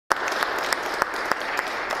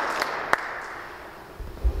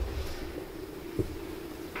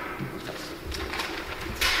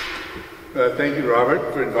Thank you,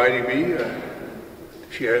 Robert, for inviting me to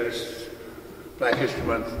share this Black History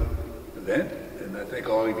Month event, and I thank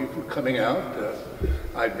all of you for coming out.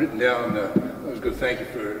 I'd written down, I was going to thank you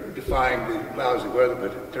for defying the lousy weather,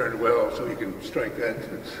 but it turned well, so you can strike that.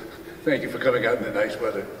 Thank you for coming out in the nice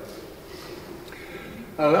weather.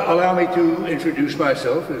 Allow me to introduce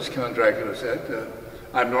myself, as Count Dracula said.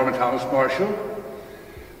 I'm Norman Thomas Marshall.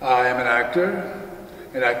 I am an actor,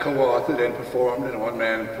 and I co-authored and performed in a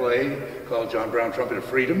one-man play called John Brown, Trumpet of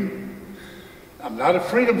Freedom. I'm not a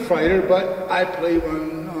freedom fighter, but I play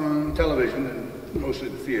one on television, and mostly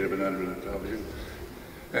the theater, but not really television.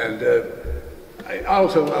 And I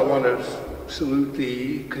want to salute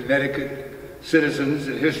the Connecticut citizens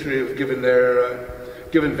in history who have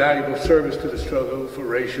given valuable service to the struggle for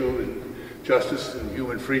racial and justice and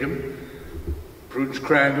human freedom. Prudence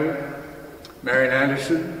Crandall, Marian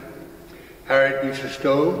Anderson, Harriet Beecher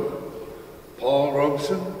Stowe, Paul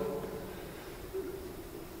Robeson,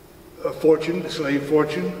 Fortune, the slave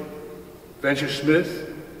Fortune, Venture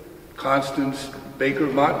Smith, Constance Baker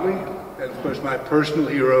Motley, and of course my personal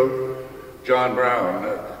hero, John Brown,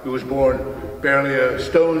 who was born barely a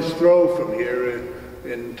stone's throw from here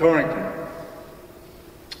in Torrington.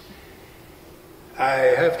 I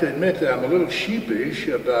have to admit that I'm a little sheepish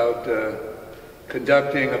about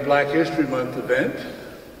conducting a Black History Month event,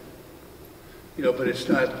 but it's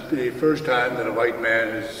not the first time that a white man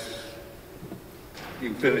has, you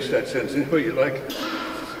can finish that sentence any way you like,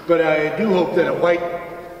 but I do hope that a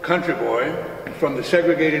white country boy from the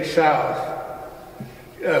segregated South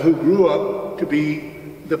who grew up to be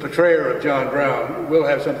the portrayer of John Brown will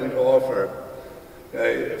have something to offer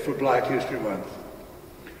for Black History Month.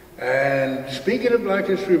 And speaking of Black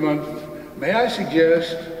History Month, may I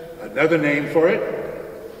suggest another name for it?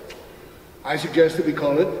 I suggest that we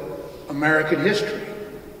call it American history.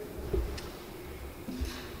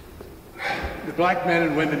 The black men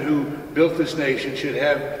and women who built this nation should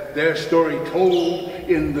have their story told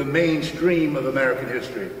in the mainstream of American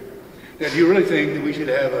history. Now, do you really think that we should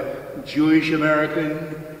have a Jewish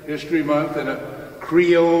American History Month and a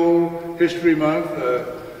Creole History Month,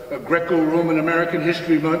 a Greco-Roman American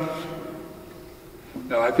History Month?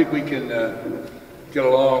 No, I think we can get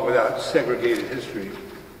along without segregated history.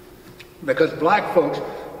 Because black folks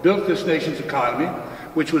built this nation's economy,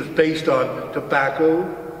 which was based on tobacco,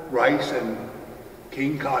 rice, and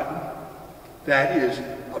king cotton. That is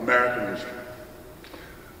American history.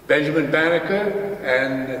 Benjamin Banneker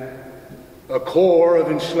and a core of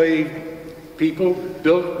enslaved people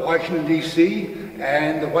built Washington, D.C.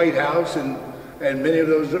 and the White House and many of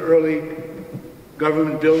those early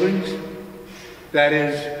government buildings. That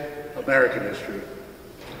is American history.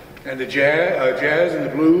 And the jazz and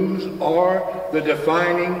the blues are the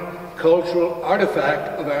defining cultural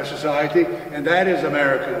artifact of our society, and that is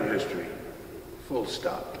American history. Full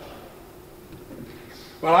stop.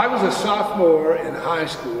 Well, I was a sophomore in high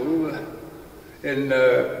school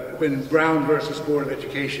when Brown versus Board of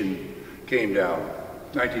Education came down,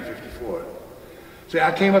 1954. So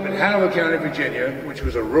I came up in Hanover County, Virginia, which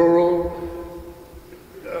was a rural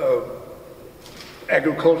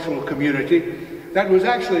agricultural community that was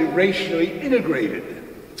actually racially integrated,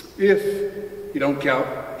 if you don't count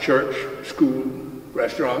church, school,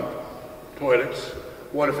 restaurant, toilets,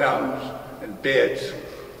 water fountains, and beds.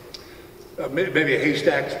 Maybe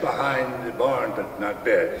haystacks behind the barn, but not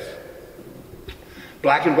beds.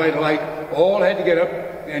 Black and white alike all had to get up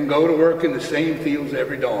and go to work in the same fields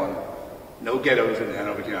every dawn. No ghettos in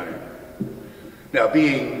Hanover County. Now,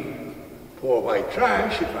 being poor white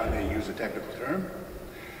trash, if I may use a technical term,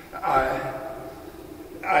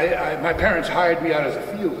 my parents hired me out as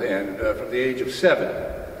a field hand from the age of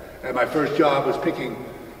 7. And my first job was picking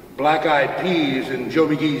black-eyed peas in Joe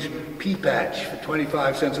McGee's pea patch for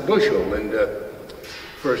 25 cents a bushel. And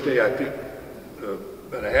first day I picked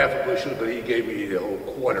about a half a bushel, but he gave me the whole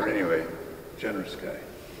quarter anyway. Generous guy.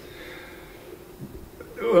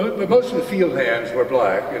 But most of the field hands were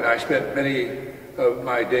black, and I spent many of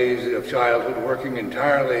my days of childhood working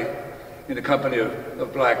entirely in the company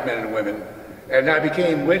of black men and women. And I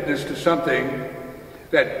became witness to something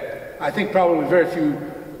that I think probably very few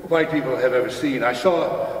white people have ever seen. I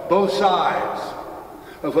saw both sides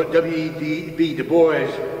of what W.E.B. Du Bois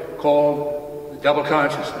called double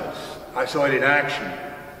consciousness. I saw it in action.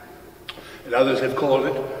 And others have called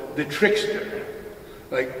it the trickster.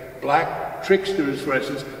 Like black tricksters, for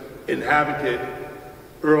instance, inhabited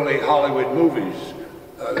early Hollywood movies.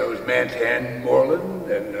 There was Mantan Moreland,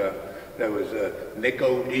 and there was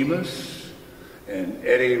Nicodemus, and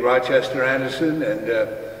Eddie Rochester Anderson, and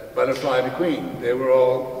Butterfly McQueen. They were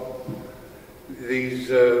all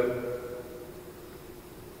these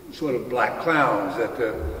sort of black clowns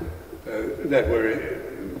that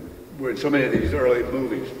were in so many of these early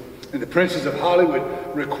movies. And the princes of Hollywood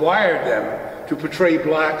required them to portray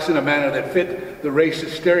blacks in a manner that fit the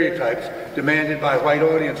racist stereotypes demanded by white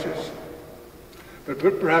audiences. But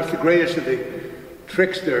perhaps the greatest of the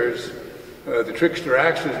tricksters, the trickster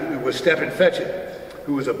actors, was Stephen Fetchit,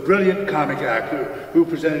 who was a brilliant comic actor who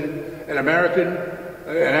presented an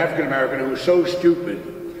African-American who was so stupid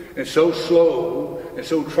and so slow and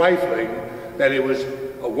so trifling that it was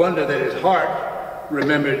a wonder that his heart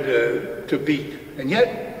remembered to beat. And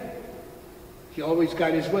yet, he always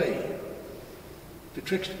got his way, the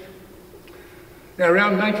trickster. Now,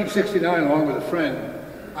 around 1969, along with a friend,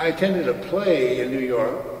 I attended a play in New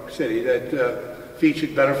York City that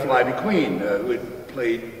featured Butterfly McQueen, who had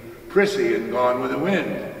played Prissy in Gone with the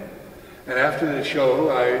Wind. And after the show,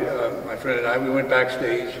 my friend and I, we went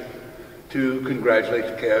backstage to congratulate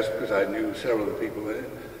the cast because I knew several of the people in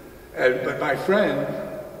it. But my friend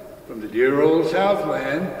from the dear old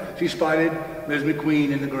Southland, she spotted Ms.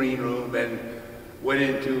 McQueen in the green room and went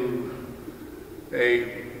into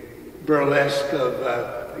a burlesque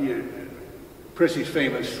of Prissy's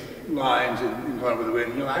famous lines in Gone with the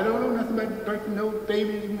Wind. I don't know nothing about birth, no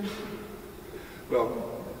babies.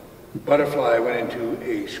 Well, Butterfly went into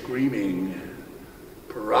a screaming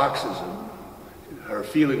paroxysm. Her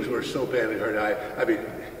feelings were so badly hurt. I mean,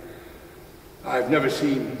 I've never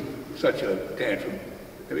seen such a tantrum.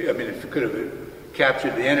 I mean, if it could have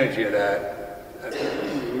captured the energy of that,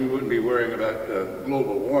 we wouldn't be worrying about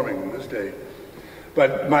global warming in this day.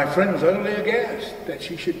 But my friend was utterly aghast that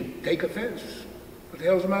she should take offense. What the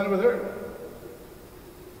hell's the matter with her?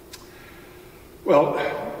 Well,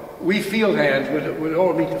 we field hands would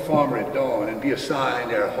all meet the farmer at dawn and be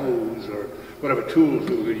assigned our hoes or whatever tools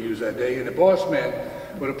we would use that day. And the boss man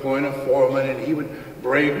would appoint a foreman, and he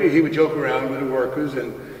would joke around with the workers,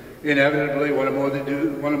 and inevitably one or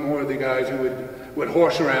more of the guys who would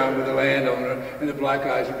horse around with the landowner, and the black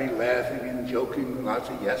guys would be laughing and joking, lots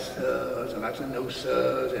of yes sirs and lots of no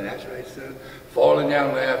sirs, and that's right sir, falling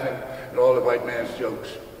down laughing at all the white man's jokes.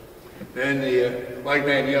 Then the white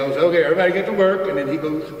man yells, "Okay, everybody get to work," and then he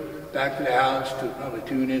goes back to the house to probably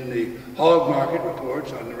tune in the hog market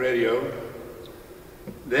reports on the radio.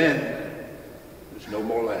 Then there's no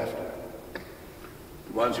more laughter.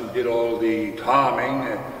 The ones who did all the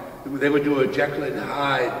calming, they would do a Jekyll and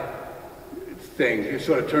Hyde thing. They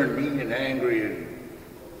sort of turn mean and angry and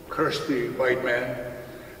curse the white man.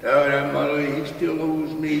 "Oh, that mother, he still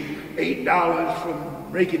owes me $8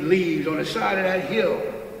 from raking leaves on the side of that hill."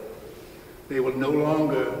 They were no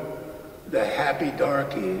longer the happy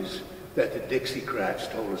darkies that the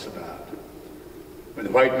Dixiecrats told us about. When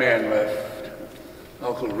the white man left,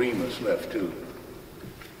 Uncle Remus left too.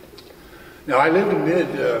 Now, I lived amid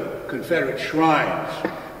Confederate shrines.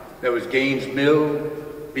 There was Gaines Mill,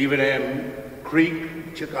 Beaver Dam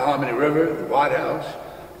Creek, Chickahominy River, the White House,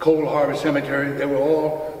 Cold Harbor Cemetery. They were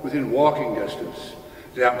all within walking distance.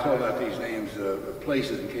 I'm calling out these names of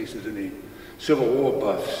places in case there's any Civil War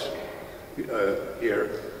buffs here.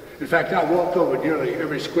 In fact, I walked over nearly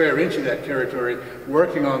every square inch of that territory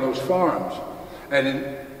working on those farms. And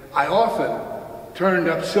I often turned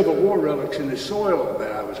up Civil War relics in the soil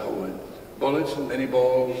that I was hoeing. Bullets and mini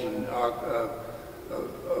balls and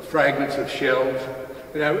fragments of shells.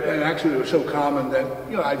 And actually, it was so common that,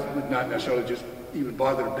 I would not necessarily just even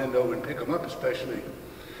bother to bend over and pick them up, especially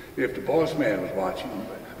if the boss man was watching.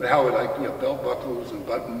 But how would belt buckles and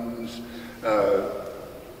buttons,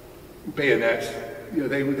 bayonets,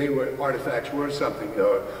 they were artifacts worth something,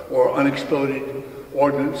 or unexploded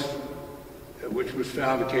ordnance, which was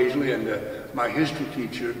found occasionally. And my history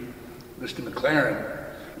teacher, Mr. McLaren,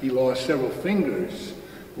 he lost several fingers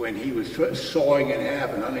when he was sawing in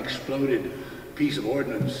half an unexploded piece of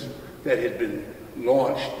ordnance that had been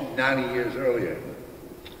launched 90 years earlier.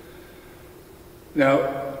 Now,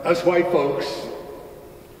 us white folks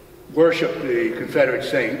worship the Confederate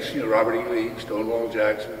saints, Robert E. Lee, Stonewall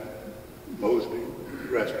Jackson, Mosby,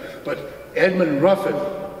 the rest. But Edmund Ruffin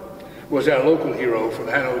was our local hero from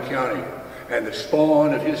Hanover County, and the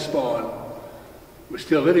spawn of his spawn was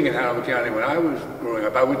still living in Hanover County when I was growing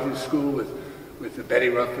up. I went to school with Betty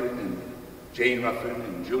Ruffin and Jane Ruffin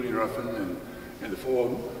and Julian Ruffin and the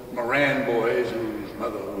four Moran boys whose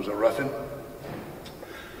mother was a Ruffin.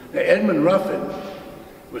 Now, Edmund Ruffin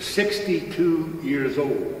was 62 years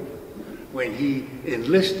old when he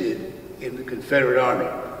enlisted in the Confederate Army.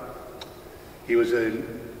 He was a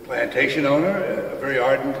plantation owner, a very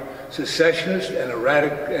ardent secessionist,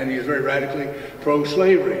 and he was very radically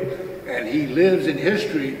pro-slavery. And he lives in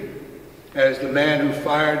history as the man who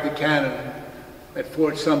fired the cannon at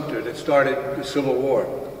Fort Sumter that started the Civil War.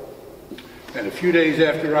 And a few days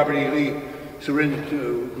after Robert E. Lee surrendered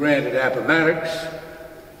to Grant at Appomattox,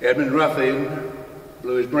 Edmund Ruffin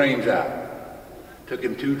blew his brains out. Took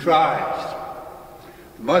him 2 tries.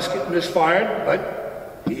 The musket misfired,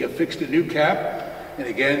 but he affixed a new cap, and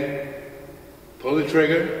again pulled the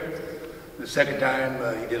trigger. The second time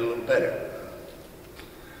he did a little better.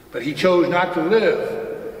 But he chose not to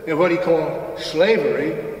live in what he called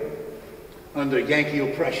slavery under Yankee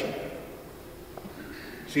oppression.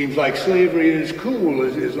 Seems like slavery is cool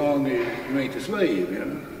as long as you ain't a slave, you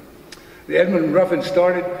know. The Edmund Ruffin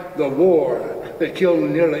started the war that killed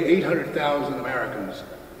nearly 800,000 Americans,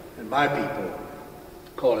 and my people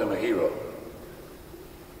called him a hero.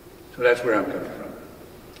 So that's where I'm coming from.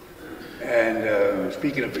 And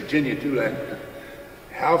speaking of Virginia too,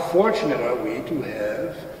 how fortunate are we to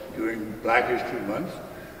have, during Black History Month,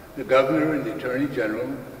 the governor and the attorney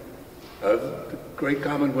general of the great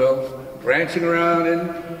Commonwealth prancing around in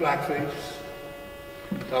blackface.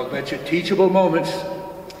 Talk about your teachable moments.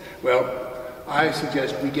 Well, I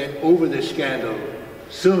suggest we get over this scandal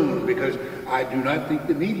soon, because I do not think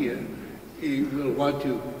the media will want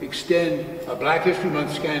to extend a Black History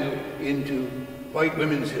Month scandal into White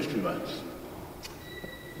Women's History Months.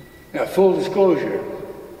 Now, full disclosure,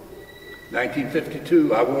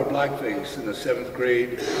 1952, I wore blackface in a 7th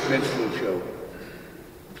grade minstrel show.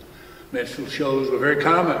 Minstrel shows were very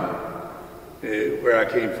common where I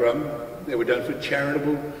came from. They were done for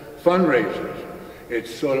charitable fundraisers.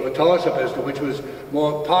 It's sort of a toss-up as to which was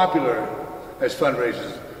more popular as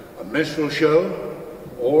fundraisers, a minstrel show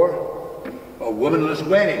or a womanless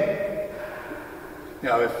wedding.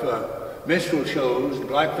 Now, if minstrel shows and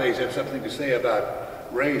blackface have something to say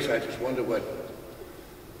about race, I just wonder what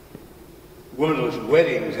womanless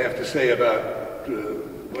weddings have to say about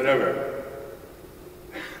whatever.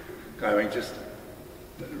 I mean, just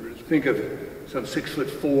think of some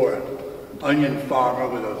 6'4" onion farmer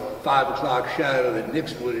with a 5 o'clock shadow that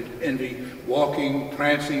Nix would envy, walking,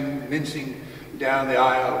 prancing, mincing down the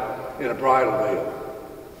aisle in a bridal veil.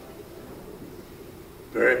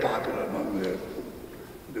 Very popular among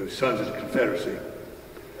the sons of the Confederacy.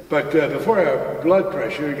 But before our blood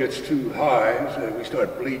pressure gets too high, so we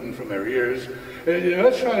start bleeding from our ears,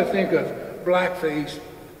 let's try to think of blackface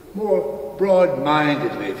more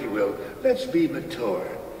broad-mindedly, if you will. Let's be mature.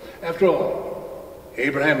 After all,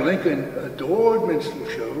 Abraham Lincoln adored minstrel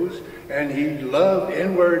shows, and he loved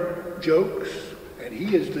N-word jokes, and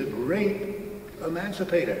he is the great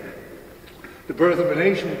emancipator. The Birth of a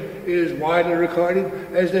Nation is widely regarded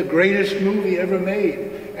as the greatest movie ever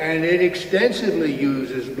made, and it extensively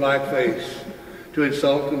uses blackface to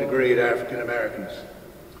insult and degrade African Americans.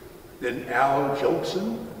 Then Al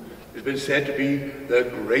Jolson has been said to be the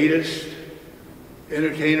greatest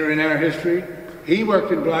entertainer in our history. He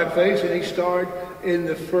worked in blackface, and he starred in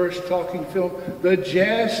the first talking film, The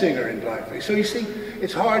Jazz Singer, in blackface. So you see,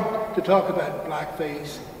 it's hard to talk about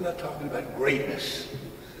blackface without talking about greatness.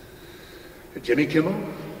 Jimmy Kimmel,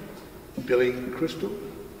 Billy Crystal,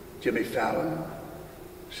 Jimmy Fallon,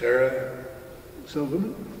 Sarah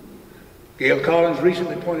Silverman. Gail Collins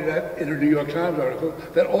recently pointed out in her New York Times article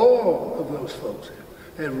that all of those folks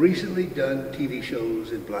have recently done TV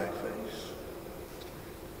shows in blackface.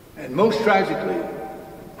 And most tragically,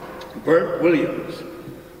 Burt Williams,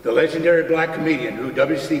 the legendary black comedian who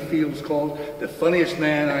W.C. Fields called the funniest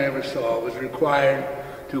man I ever saw, was required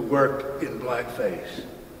to work in blackface.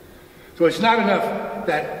 So it's not enough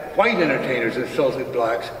that white entertainers insulted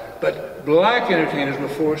blacks, but black entertainers were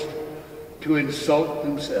forced to insult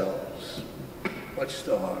themselves. What's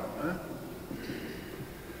the harm, huh?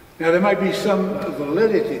 Now, there might be some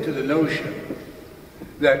validity to the notion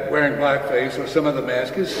that wearing blackface or some other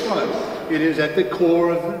mask is fun. It is at the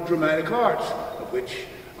core of the dramatic arts, of which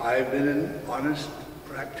I've been an honest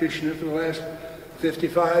practitioner for the last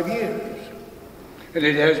 55 years. And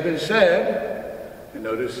it has been said, and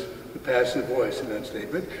notice the passive voice in that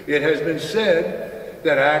statement, it has been said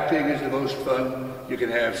that acting is the most fun you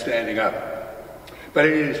can have standing up. But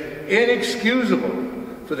it is inexcusable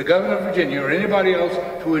for the governor of Virginia or anybody else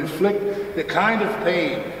to inflict the kind of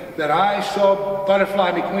pain that I saw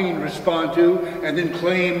Butterfly McQueen respond to and then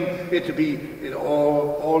claim it to be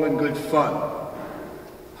all in good fun.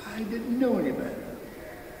 I didn't know any better.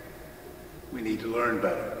 We need to learn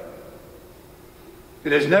better.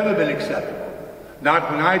 It has never been acceptable.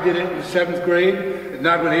 Not when I did it in the 7th grade, and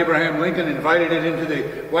not when Abraham Lincoln invited it into the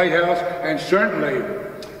White House, and certainly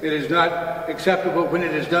it is not acceptable when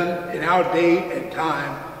it is done in our day and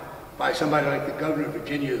time by somebody like the governor of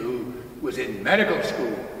Virginia, who was in medical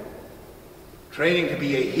school, training to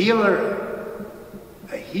be a healer.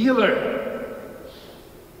 A healer.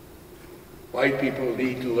 White people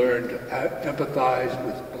need to learn to empathize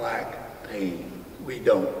with black pain. We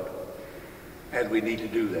don't. And we need to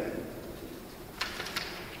do that.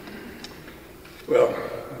 Well,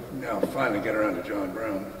 now finally get around to John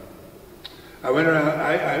Brown. I went around,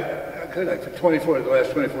 for the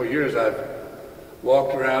last 24 years, I've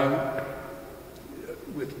walked around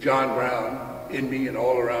with John Brown in me and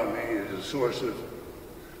all around me as a source of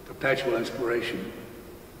perpetual inspiration.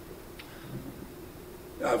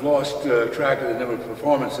 I've lost track of the number of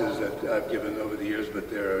performances that I've given over the years,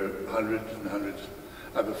 but there are hundreds and hundreds.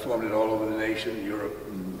 I've performed it all over the nation, Europe,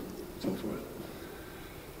 and so forth.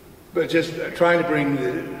 But just trying to bring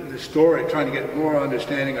the story, trying to get more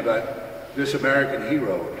understanding about this American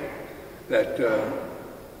hero that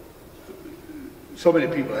so many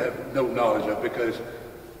people have no knowledge of, because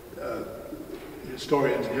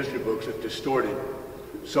historians and history books have distorted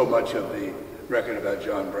so much of the record about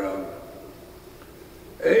John Brown.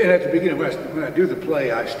 And at the beginning, when I do the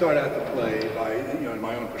play, I start out the play by, in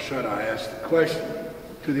my own persona, I ask the question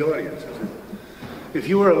to the audience. I said, if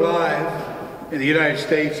you were alive in the United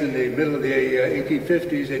States in the middle of the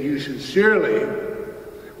 1850s and you sincerely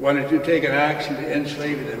wanted to take an action to end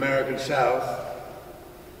slavery in the American South,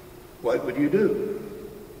 what would you do?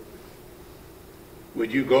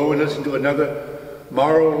 Would you go and listen to another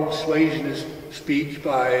moral suasionist speech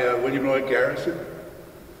by William Lloyd Garrison?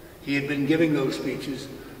 He had been giving those speeches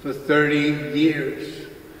for 30 years.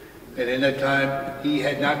 And in that time, he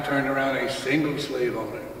had not turned around a single slave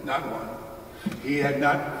owner, not one. He had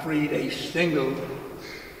not freed a single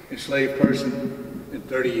enslaved person in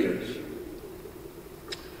 30 years.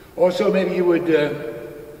 Also, maybe you would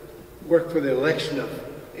work for the election of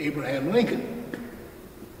Abraham Lincoln.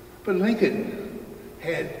 But Lincoln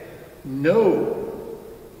had no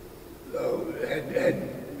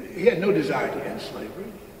desire to end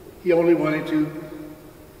slavery. He only wanted to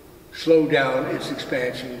slow down its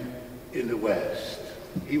expansion in the West.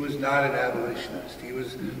 He was not an abolitionist. He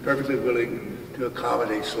was perfectly willing to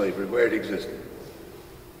accommodate slavery where it existed.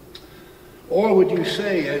 Or would you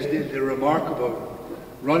say, as did the remarkable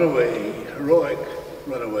heroic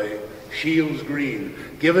runaway, Shields Green,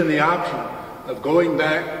 given the option of going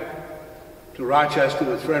back to Rochester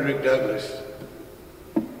with Frederick Douglass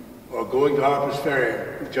or going to Harper's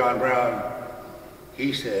Ferry with John Brown,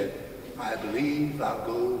 he said, I believe I'll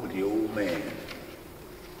go with the old man.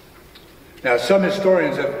 Now, some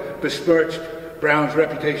historians have besmirched Brown's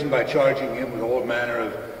reputation by charging him with all manner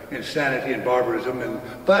of insanity and barbarism,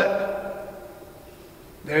 but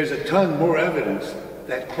there's a ton more evidence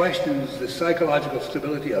that questions the psychological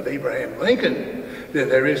stability of Abraham Lincoln than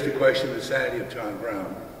there is to question the sanity of John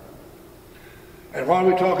Brown. And while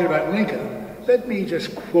we're talking about Lincoln, let me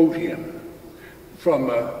just quote him from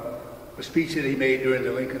a speech that he made during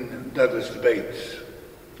the Lincoln-Douglas debates.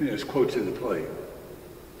 There's quotes in the play.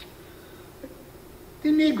 The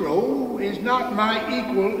Negro is not my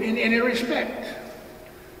equal in any respect.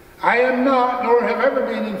 I am not, nor have ever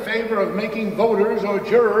been in favor of making voters or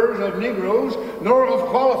jurors of Negroes, nor of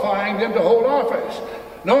qualifying them to hold office,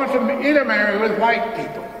 nor to intermarry with white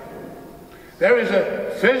people. There is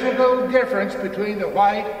a physical difference between the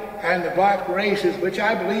white and the black races, which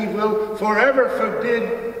I believe will forever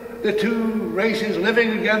forbid the two races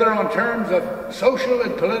living together on terms of social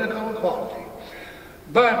and political equality.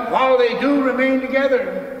 But while they do remain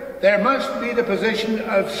together, there must be the position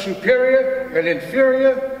of superior and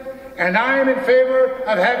inferior, and I am in favor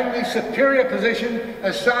of having the superior position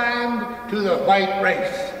assigned to the white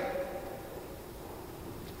race.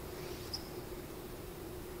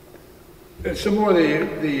 And some more of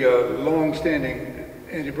the long-standing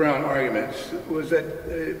anti-Brown arguments was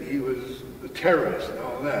that he was a terrorist and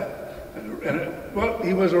all that. Well,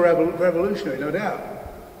 he was a revolutionary, no doubt.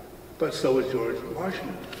 But so was George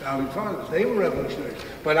Washington, founding fathers. They were revolutionaries.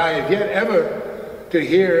 But I have yet ever to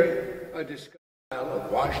hear a discussion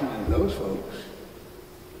of Washington and those folks.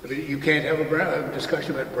 I mean, you can't have a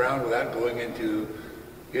discussion about Brown without going into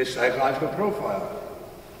his psychological profile.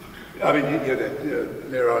 I mean,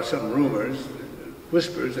 there are some rumors,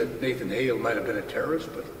 whispers that Nathan Hale might have been a terrorist,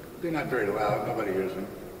 but they're not very loud. Nobody hears them.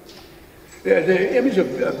 The image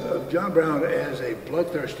of John Brown as a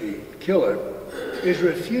bloodthirsty killer is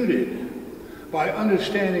refuted by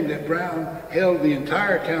understanding that Brown held the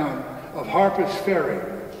entire town of Harper's Ferry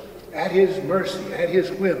at his mercy, at his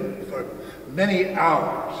whim, for many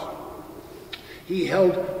hours. He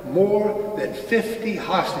held more than 50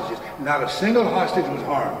 hostages. Not a single hostage was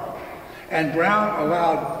harmed. And Brown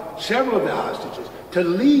allowed several of the hostages to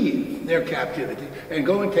leave their captivity and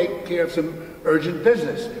go and take care of some urgent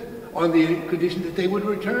business on the condition that they would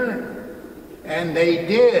return. And they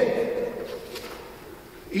did.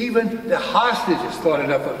 Even the hostages thought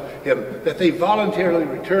enough of him that they voluntarily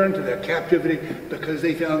returned to their captivity because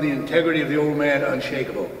they found the integrity of the old man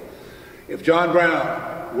unshakable. If John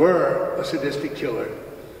Brown were a sadistic killer,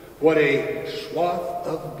 what a swath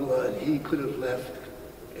of blood he could have left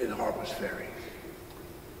in Harper's Ferry.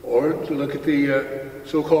 Or to look at the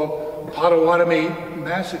so-called Potawatomi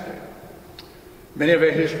Massacre. Many of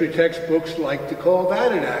our history textbooks like to call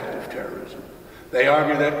that an act of terrorism. They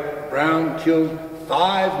argue that Brown killed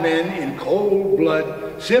 5 men in cold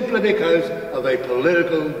blood simply because of a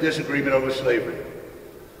political disagreement over slavery.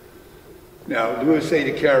 Now, Louis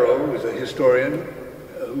A. DeCaro, who is a historian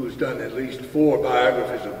who's done at least 4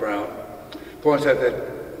 biographies of Brown, points out that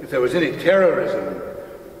if there was any terrorism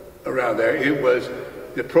around there, it was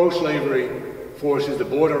the pro-slavery forces, the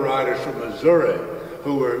border riders from Missouri,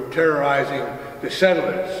 who were terrorizing the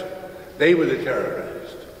settlers. They were the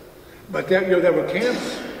terrorists. But there were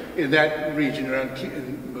camps in that region around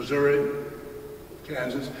in Missouri,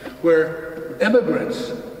 Kansas, where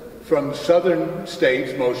immigrants from southern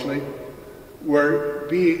states mostly were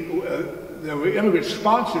there were immigrants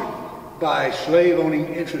sponsored by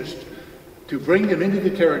slave-owning interests to bring them into the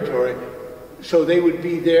territory so they would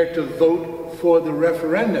be there to vote for the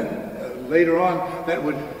referendum. Later on, that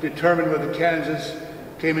would determine whether Kansas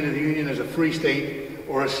came into the Union as a free state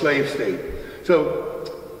or a slave state. So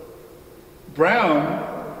Brown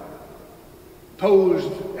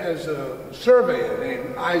posed as a surveyor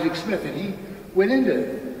named Isaac Smith, and he went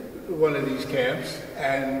into one of these camps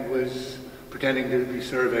and was pretending to be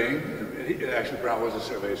surveying. Actually, Brown was a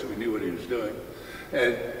surveyor, so we knew what he was doing.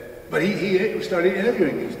 But he started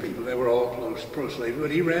interviewing these people. They were all pro-slavery,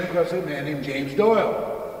 but he ran across a man named James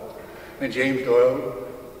Doyle. And James Doyle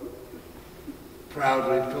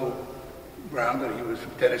proudly told Brown that he was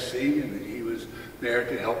from Tennessee and that he was there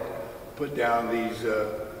to help put down these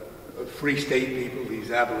free state people,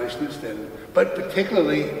 these abolitionists, but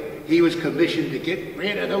particularly he was commissioned to get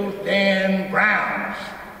rid of those damn Browns.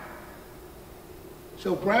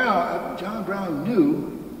 So John Brown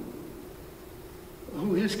knew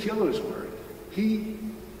who his killers were. He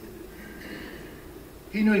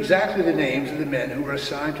knew exactly the names of the men who were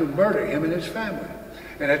assigned to murder him and his family.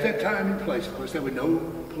 And at that time and place, of course, there were no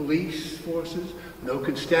police forces, no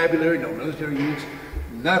constabulary, no military units,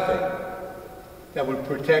 nothing that would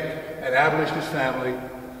protect an abolitionist family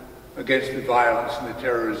against the violence and the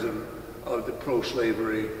terrorism of the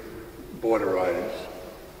pro-slavery border riders.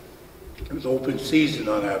 It was open season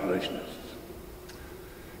on abolitionists.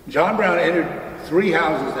 John Brown entered 3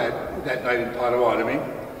 houses that night in Potawatomi,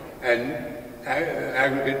 and an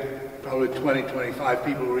aggregate, probably 20, 25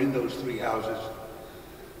 people were in those 3 houses.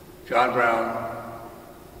 John Brown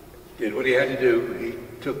did what he had to do. He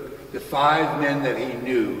took the 5 men that he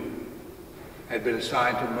knew had been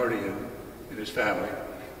assigned to murder him and his family.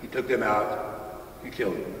 He took them out and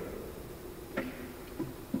killed them.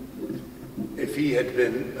 If he had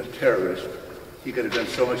been a terrorist, he could have done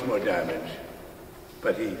so much more damage.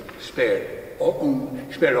 But he spared all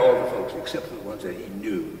the folks except for the ones that he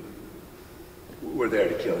knew were there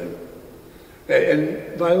to kill him.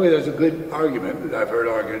 And by the way, there's a good argument that I've heard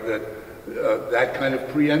argued that that kind of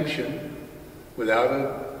preemption without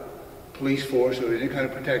a police force or any kind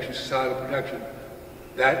of protection, societal protection,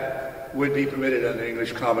 that would be permitted under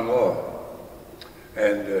English common law.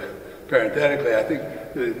 And parenthetically, I think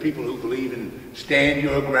the people who believe in stand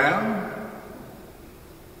your ground,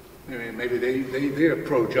 maybe they're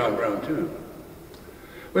pro John Brown too.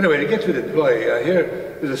 But anyway, to get to the play,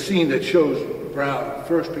 here is a scene that shows Brown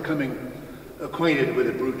first becoming acquainted with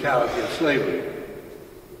the brutality of slavery.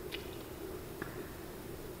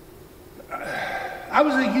 I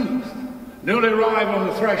was a youth, newly arrived on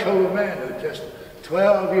the threshold of manhood, just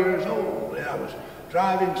 12 years old, and I was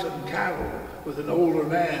driving some cattle with an older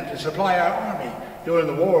man to supply our army during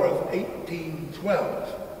the War of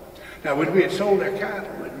 1812. Now, when we had sold our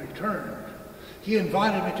cattle and returned, he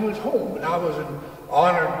invited me to his home, and I was an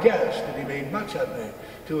honored guest, and he made much of me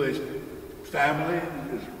to his family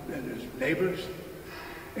and his neighbors.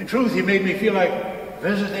 In truth, he made me feel like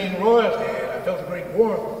visiting royalty, and I felt a great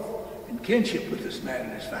warmth and kinship with this man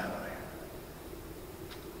and his family.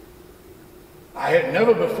 I had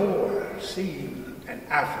never before seen an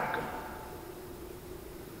African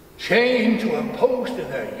chained to a post in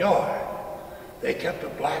their yard. They kept a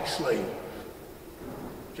black slave.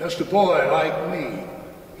 Just a boy like me.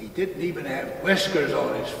 He didn't even have whiskers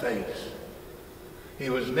on his face. He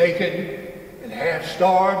was naked and half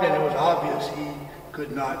starved, and it was obvious he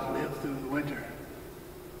could not live through the winter.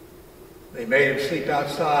 They made him sleep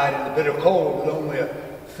outside in the bitter cold with only a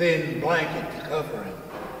thin blanket to cover him.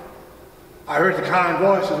 I heard the kind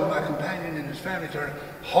voices of my companion and his family turn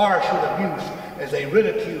harsh with abuse as they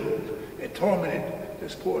ridiculed and tormented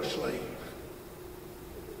this poor slave.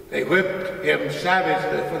 They whipped him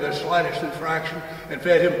savagely for the slightest infraction and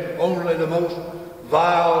fed him only the most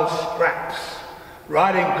vile scraps,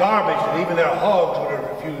 rotting garbage that even their hogs would have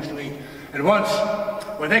refused to eat. And once,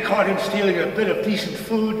 when they caught him stealing a bit of decent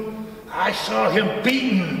food, I saw him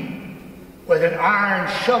beaten with an iron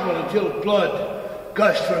shovel until blood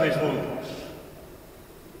gushed from his wounds.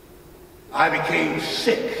 I became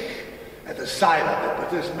sick at the sight of it,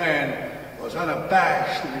 but this man was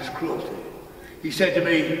unabashed in his cruelty. He said to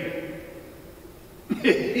me,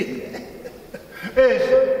 "Hey,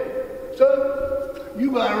 son,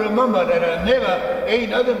 you gotta remember that a nigger ain't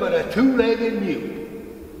nothing but a two-legged mule.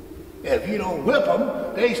 If you don't whip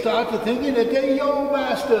them, they start to thinking that they're your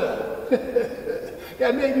master.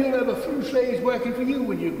 That maybe you'll have a few slaves working for you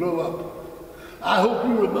when you grow up. I hope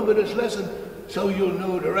you remember this lesson so you'll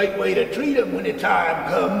know the right way to treat them when the time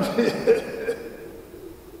comes."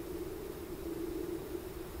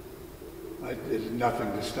 There's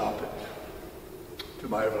nothing to stop it, to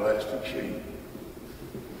my everlasting shame.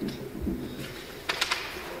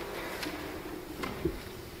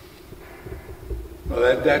 Well,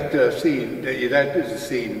 that scene, that is a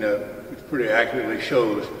scene which pretty accurately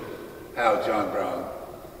shows how John Brown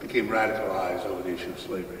became radicalized over the issue of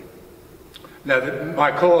slavery. Now,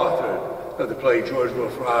 my co-author of the play, George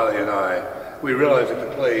Wolfe Riley, and I, we realized that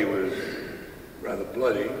the play was rather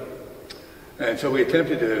bloody, and so we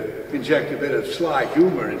attempted to inject a bit of sly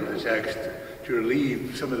humor into the text to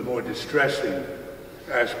relieve some of the more distressing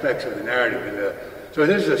aspects of the narrative. And, so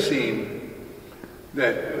this is a scene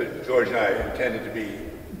that George and I intended to be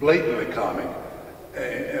blatantly comic.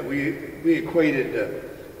 And we equated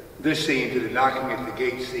this scene to the knocking at the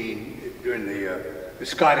gate scene during the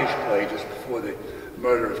Scottish play just before the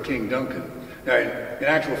murder of King Duncan. Now, in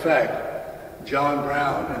actual fact, John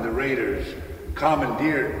Brown and the Raiders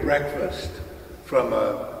commandeered breakfast from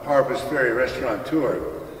a Harper's Ferry restaurateur.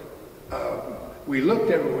 We looked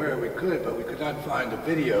everywhere we could, but we could not find a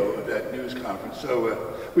video of that news conference, so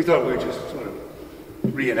we thought we would just sort of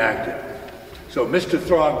reenact it. So Mr.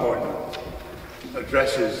 Throgmorton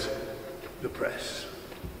addresses the press.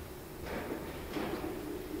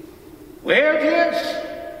 "Well, gents,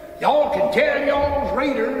 y'all can tell y'all's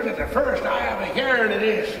readers that the first I ever heard of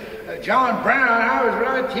this John Brown, I was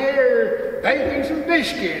right here baking some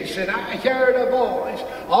biscuits, and I heard the boys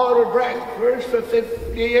order breakfast for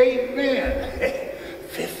 58 men.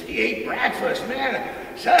 58 breakfasts, man.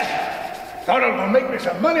 So, thought I was going to make me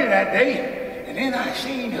some money that day, and then I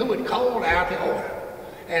seen who had called out the order.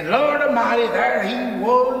 And Lord Almighty, there he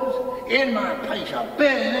was in my place of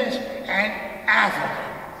business, and African.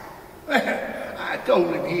 I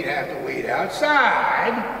told him he'd have to wait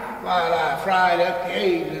outside while I fried up the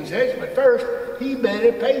eggs and such, but first he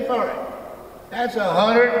better pay for it. That's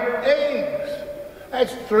 100 eggs.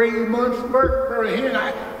 That's 3 months' work for a hen.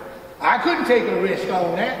 I couldn't take a risk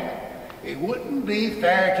on that. It wouldn't be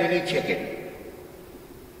fair to the chicken."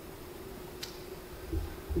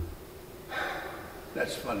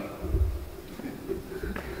 That's funny.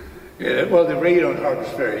 Yeah, well, the raid on Harper's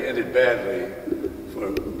Ferry ended badly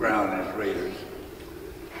for Brown and his raiders.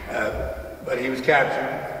 But he was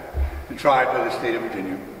captured and tried by the state of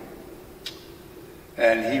Virginia.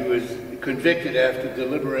 And he was convicted after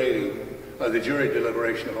the jury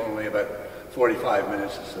deliberation of only about 45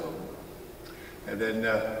 minutes or so. And then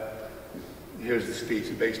here's the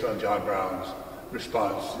speech based on John Brown's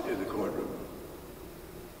response in the courtroom.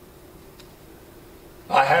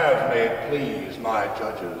 "I have, may it please my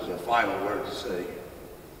judges, a final word to say.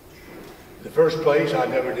 In the first place, I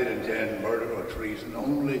never did intend murder or treason,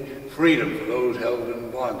 only freedom for those held in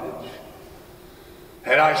bondage.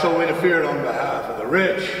 Had I so interfered on behalf of the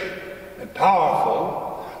rich and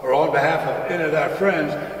powerful, or on behalf of any of their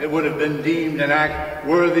friends, it would have been deemed an act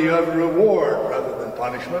worthy of reward rather than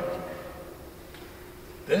punishment.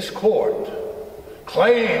 This court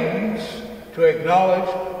claims to acknowledge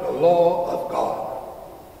the law of God.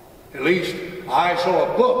 At least I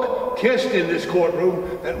saw a book kissed in this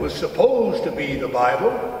courtroom that was supposed to be the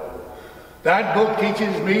Bible. That book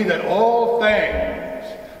teaches me that all things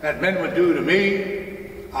that men would do to me,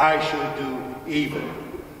 I should do even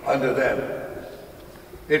unto them.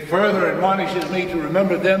 It further admonishes me to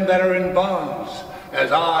remember them that are in bonds,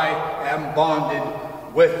 as I am bonded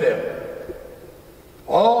with them.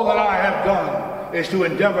 All that I have done is to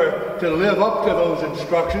endeavor to live up to those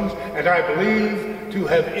instructions, and I believe to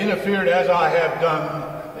have interfered as I have done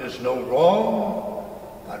is no wrong,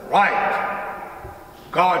 but right,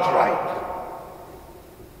 God's right.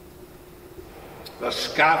 The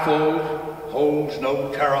scaffold holds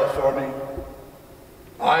no terror for me.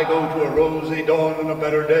 I go to a rosy dawn and a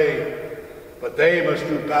better day, but they must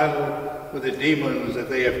do battle with the demons that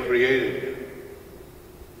they have created.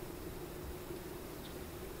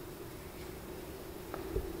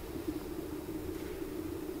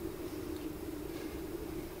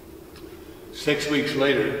 6 weeks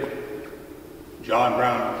later, John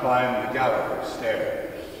Brown climbed the gallows stairs.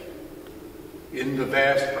 In the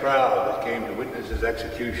vast crowd that came to witness his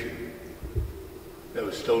execution, there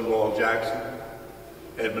was Stonewall Jackson,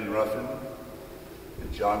 Edmund Ruffin,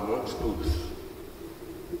 and John Wilkes Booth.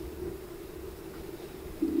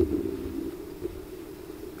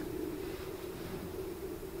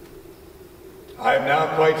 I am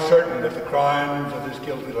now quite certain that the crimes of this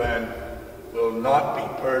guilty land will not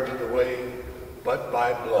be purged away but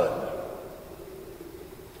by blood.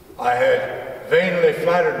 I had vainly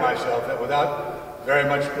flattered myself that without very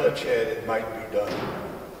much bloodshed it might be done.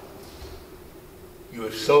 You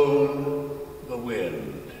have sown the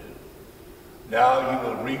wind. Now you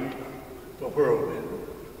will reap the whirlwind.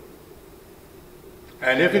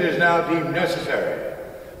 And if it is now deemed necessary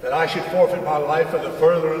that I should forfeit my life for the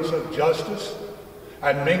furtherance of justice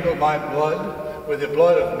and mingle my blood with the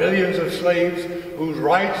blood of millions of slaves whose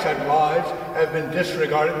rights and lives have been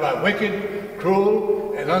disregarded by wicked,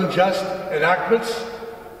 cruel, and unjust enactments,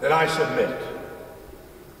 then I submit.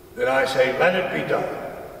 Then I say, let it be done.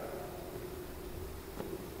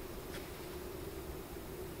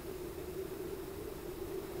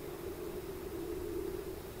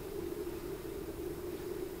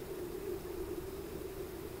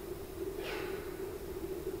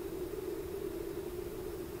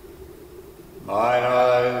 Mine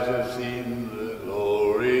eyes have seen the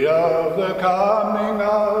glory of the coming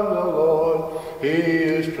of the Lord. He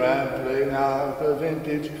is trampling out the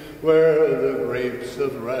vintage where the grapes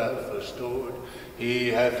of wrath are stored. He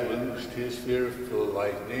hath loosed his fearful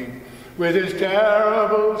lightning with his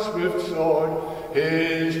terrible swift sword.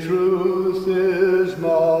 His truth is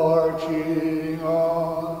marching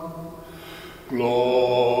on.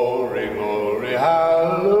 Glory, glory,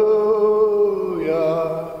 hallelujah.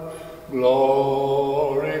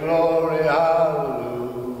 Glory, glory, hallelujah.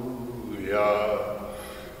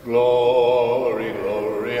 Glory,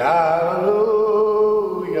 glory, hallelujah.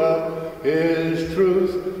 His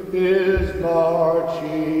truth is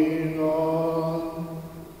marching on.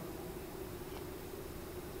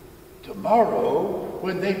 Tomorrow,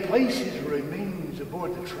 when they place his remains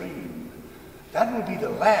aboard the train, that will be the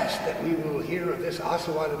last that we will hear of this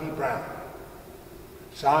Osawatomie Brown.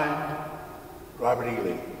 Signed, Robert E.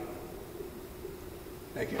 Lee.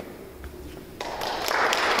 Thank you.